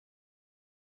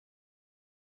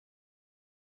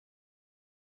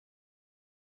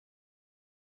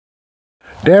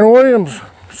Dan Williams,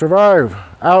 Survive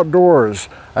Outdoors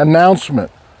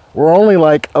announcement. We're only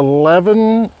like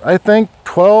 11, I think,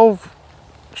 12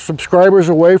 subscribers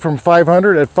away from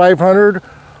 500. At 500,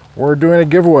 we're doing a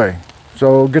giveaway.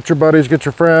 So get your buddies, get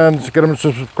your friends, get them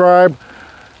to subscribe,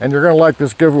 and you're gonna like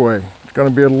this giveaway. It's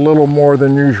gonna be a little more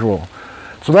than usual.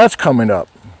 So that's coming up.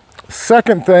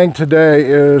 Second thing today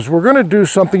is we're gonna do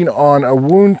something on a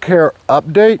wound care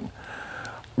update.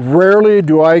 Rarely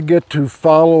do I get to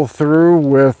follow through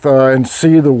with and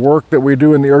see the work that we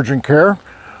do in the urgent care.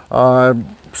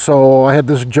 So I had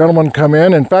this gentleman come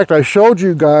in. In fact, I showed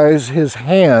you guys his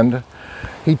hand.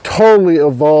 He totally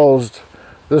avulsed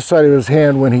this side of his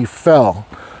hand when he fell.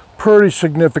 Pretty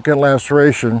significant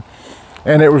laceration.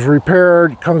 And it was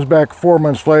repaired, comes back 4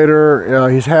 months later.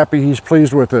 He's happy, he's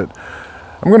pleased with it.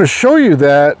 I'm going to show you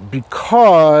that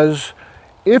because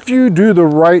if you do the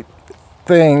right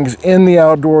things in the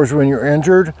outdoors when you're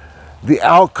injured, the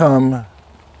outcome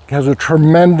has a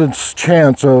tremendous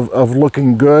chance of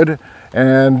looking good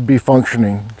and be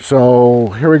functioning. So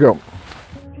here we go.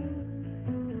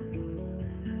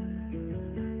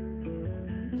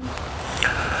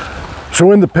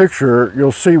 So in the picture,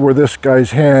 you'll see where this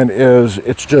guy's hand is,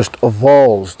 it's just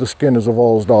avulsed. The skin is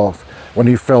avulsed off when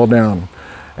he fell down.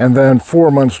 And then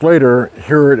 4 months later,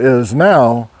 here it is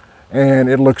now, and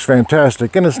it looks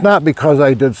fantastic. And it's not because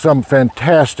I did some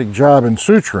fantastic job in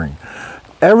suturing.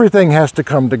 Everything has to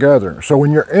come together. So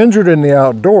when you're injured in the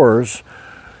outdoors,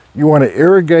 you want to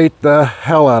irrigate the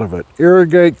hell out of it.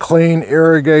 Irrigate, clean,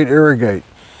 irrigate, irrigate.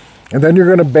 And then you're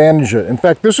going to bandage it. In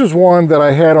fact, this is one that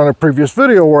I had on a previous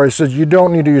video where I said you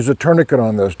don't need to use a tourniquet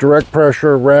on this. Direct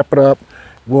pressure, wrap it up,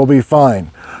 we'll be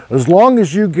fine. As long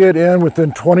as you get in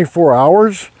within 24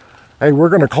 hours, hey, we're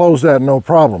going to close that no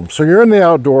problem. So you're in the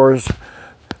outdoors.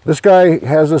 This guy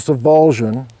has this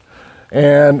avulsion,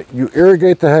 and you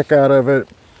irrigate the heck out of it,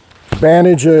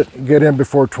 bandage it, get in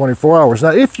before 24 hours.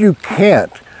 Now, if you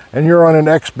can't, and you're on an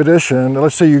expedition,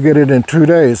 let's say you get it in 2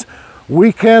 days,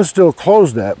 we can still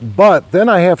close that, but then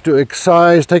I have to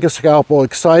excise, take a scalpel,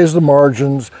 excise the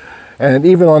margins, and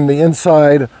even on the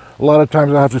inside, a lot of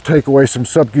times I have to take away some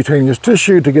subcutaneous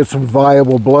tissue to get some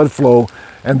viable blood flow,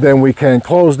 and then we can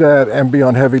close that and be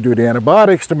on heavy-duty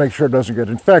antibiotics to make sure it doesn't get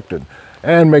infected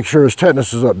and make sure his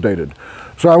tetanus is updated.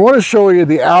 So I want to show you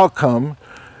the outcome,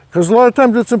 because a lot of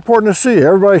times it's important to see.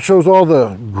 Everybody shows all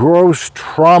the gross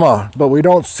trauma, but we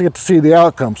don't get to see the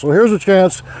outcome. So here's a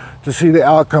chance to see the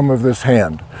outcome of this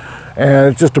hand.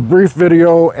 And it's just a brief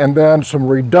video and then some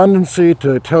redundancy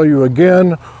to tell you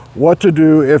again what to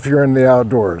do if you're in the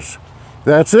outdoors.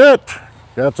 That's it.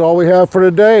 That's all we have for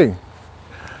today.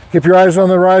 Keep your eyes on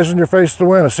the rise and your face to the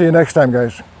wind. I'll see you next time,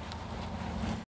 guys.